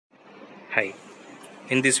Hi,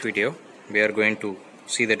 in this video we are going to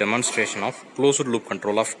see the demonstration of closed loop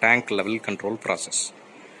control of tank level control process.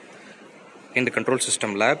 In the control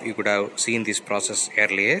system lab you could have seen this process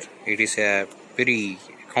earlier. It is a very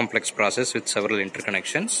complex process with several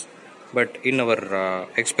interconnections, but in our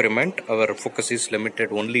experiment our focus is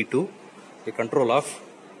limited only to the control of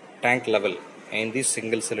tank level in this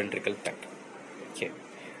single cylindrical tank. Okay.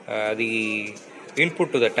 The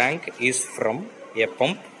input to the tank is from a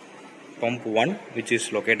pump 1, which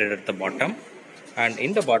is located at the bottom, and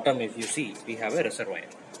in the bottom if you see we have a reservoir.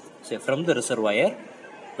 So from the reservoir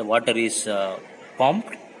the water is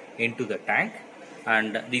pumped into the tank,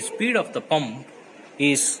 and the speed of the pump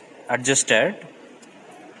is adjusted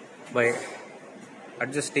by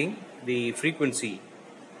adjusting the frequency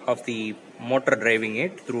of the motor driving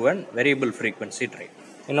it through a variable frequency drive.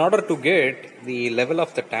 In order to get the level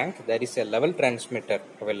of the tank, there is a level transmitter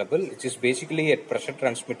available, which is basically a pressure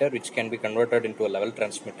transmitter which can be converted into a level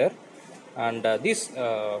transmitter, and this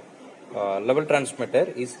level transmitter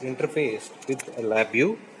is interfaced with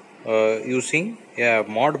LabVIEW using a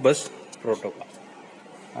Modbus protocol,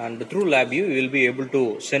 and through LabVIEW you will be able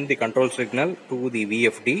to send the control signal to the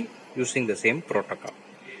VFD using the same protocol.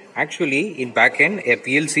 Actually, in backend a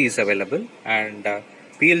PLC is available, and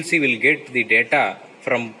PLC will get the data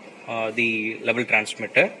from the level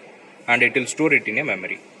transmitter and it will store it in a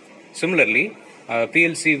memory. Similarly,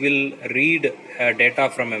 PLC will read data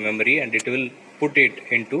from a memory and it will put it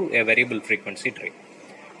into a variable frequency drive.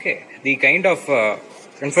 Okay, the kind of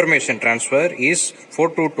information transfer is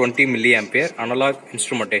 4 to 20 milliampere analog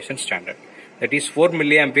instrumentation standard. That is, 4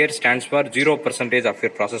 milliampere stands for 0% of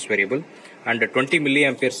your process variable, and 20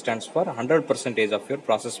 milliampere stands for 100% of your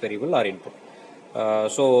process variable or input.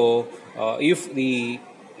 If the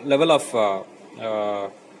level of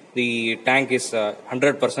the tank is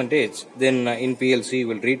 100%, then in PLC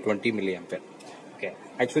will read 20 milliampere. Okay.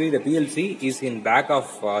 Actually, the PLC is in back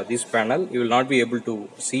of this panel. You will not be able to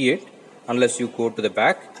see it unless you go to the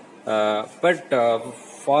back. But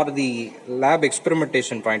for the lab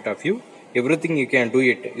experimentation point of view, everything you can do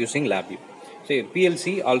it using LabVIEW. So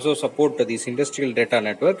PLC also support this industrial data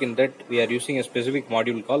network, in that we are using a specific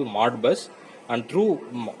module called Modbus, and through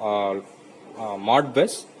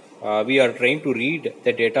Modbus we are trying to read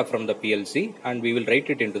the data from the PLC and we will write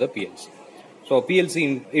it into the PLC. So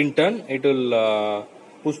PLC in turn it will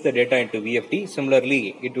push the data into VFD.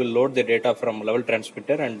 Similarly, it will load the data from level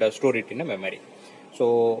transmitter and store it in a memory.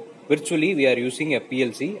 So virtually we are using a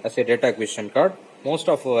PLC as a data acquisition card. Most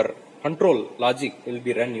of our control logic will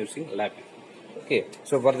be run using LabVIEW. Okay,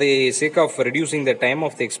 so for the sake of reducing the time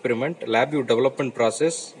of the experiment, LabVIEW development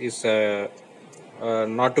process is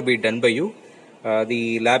not to be done by you.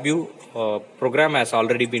 The LabVIEW program has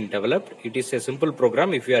already been developed. It is a simple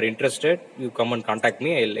program. If you are interested, you come and contact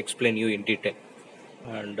me. I will explain you in detail.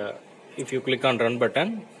 And if you click on run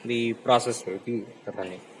button, the process will be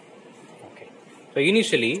running. Okay. So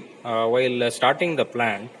initially, while starting the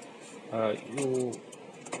plant, you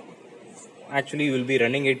will be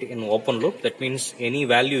running it in open loop. That means any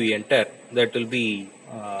value you enter, that will be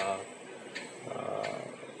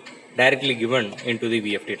directly given into the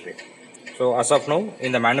VFD tray. So as of now,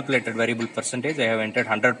 in the manipulated variable percentage, I have entered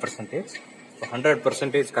 100%. So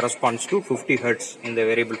 100% corresponds to 50 Hertz in the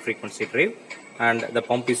variable frequency drive, and the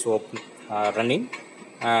pump is open, running,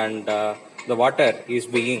 and the water is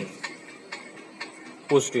being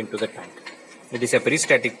pushed into the tank. It is a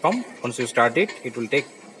peristatic pump. Once you start it, it will take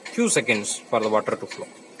few seconds for the water to flow.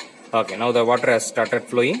 Okay, now the water has started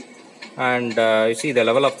flowing, and you see the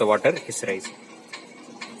level of the water is rising.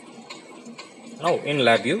 Now in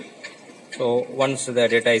LabVIEW, so once the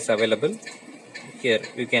data is available, here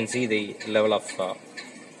you can see the level of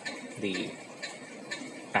the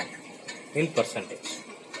tank in percentage.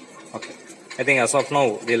 Okay, I think as of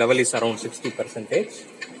now the level is around 60%.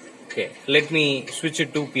 Okay, let me switch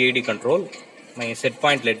it to PID control. My set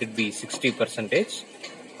point, let it be 60%.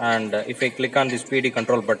 And if I click on this PID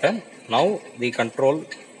control button, now the control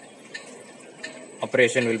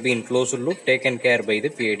operation will be in closed loop, taken care by the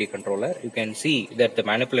PID controller. You can see that the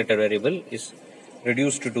manipulator variable is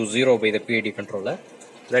reduced to 0 by the PID controller.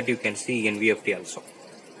 That you can see in VFD also.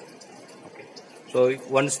 Okay. So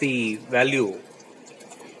once the value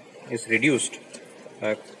is reduced,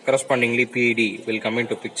 correspondingly PID will come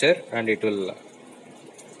into picture and it will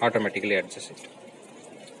automatically adjust it.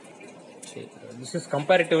 See, this is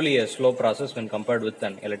comparatively a slow process when compared with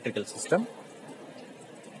an electrical system.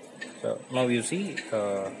 So now you see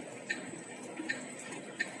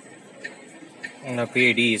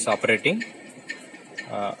PID is operating.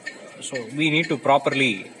 So we need to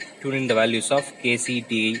properly tune in the values of KC,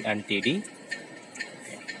 TI and TD.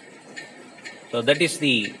 So that is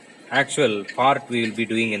the actual part we will be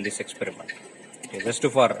doing in this experiment. Okay, just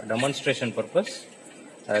for demonstration purpose,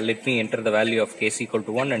 let me enter the value of Kc equal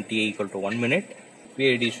to 1 and Ta equal to 1 minute.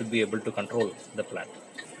 PID should be able to control the plant.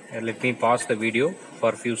 Let me pause the video for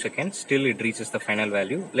a few seconds till it reaches the final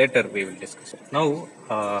value. Later we will discuss it. Now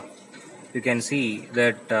you can see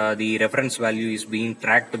that the reference value is being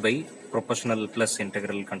tracked by proportional plus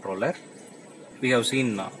integral controller. We have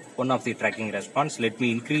seen one of the tracking response. Let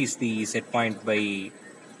me increase the set point by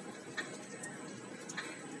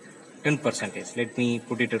 10%. Let me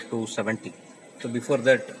put it to 70. So before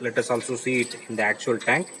that, let us also see it in the actual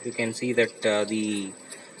tank. You can see that the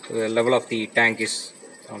level of the tank is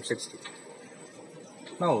around 60.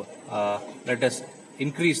 Now let us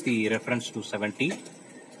increase the reference to 70.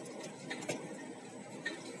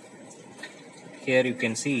 Here you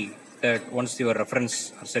can see that once your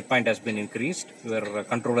reference set point has been increased, your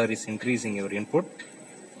controller is increasing your input,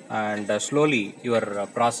 and slowly your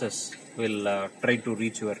process will try to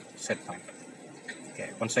reach your set point. Okay.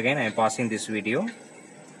 Once again, I am pausing this video.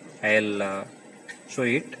 I will show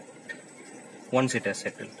it once it has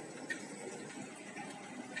settled.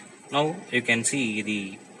 Now you can see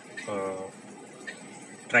the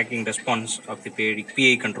tracking response of the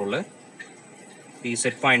PI controller. The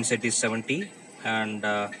set point set is 70, and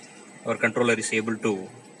our controller is able to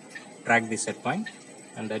track the set point,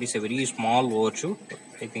 and there is a very small overshoot.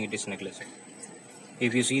 I think it is negligible.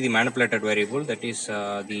 If you see the manipulated variable, that is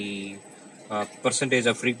the percentage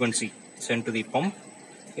of frequency sent to the pump,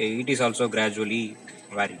 it is also gradually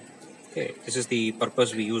varying. Okay, this is the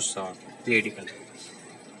purpose we use PID controllers.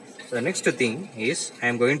 So the next thing is I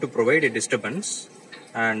am going to provide a disturbance,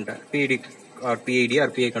 and PID or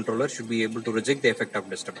PI controller should be able to reject the effect of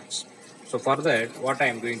disturbance. So for that, what I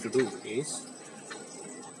am going to do is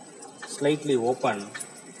slightly open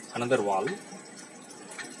another valve.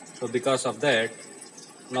 So because of that,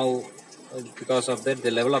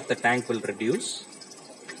 the level of the tank will reduce,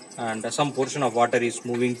 and some portion of water is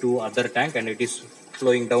moving to other tank and it is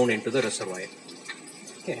flowing down into the reservoir.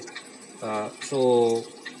 Okay, so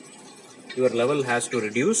your level has to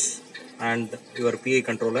reduce, and your PI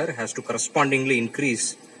controller has to correspondingly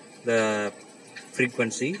increase the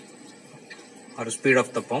frequency or speed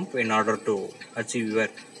of the pump in order to achieve your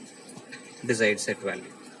desired set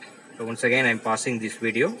value. So once again, I am pausing this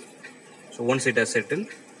video. So once it has settled,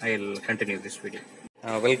 I will continue this video.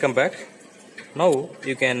 Welcome back. Now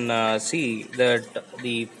you can see that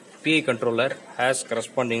the PI controller has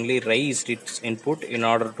correspondingly raised its input in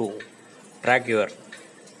order to track your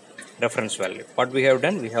reference value. What we have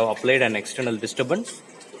done, we have applied an external disturbance.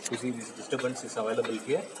 You see this disturbance is available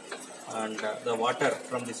here, and the water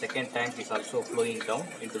from the second tank is also flowing down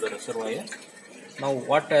into the reservoir. Now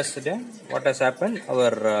what has happened,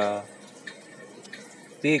 our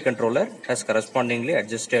PI controller has correspondingly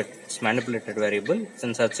adjusted its manipulated variable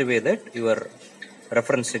in such a way that your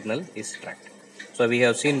reference signal is tracked. So we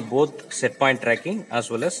have seen both set point tracking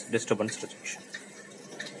as well as disturbance rejection.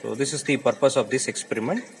 So this is the purpose of this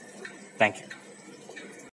experiment. Thank you.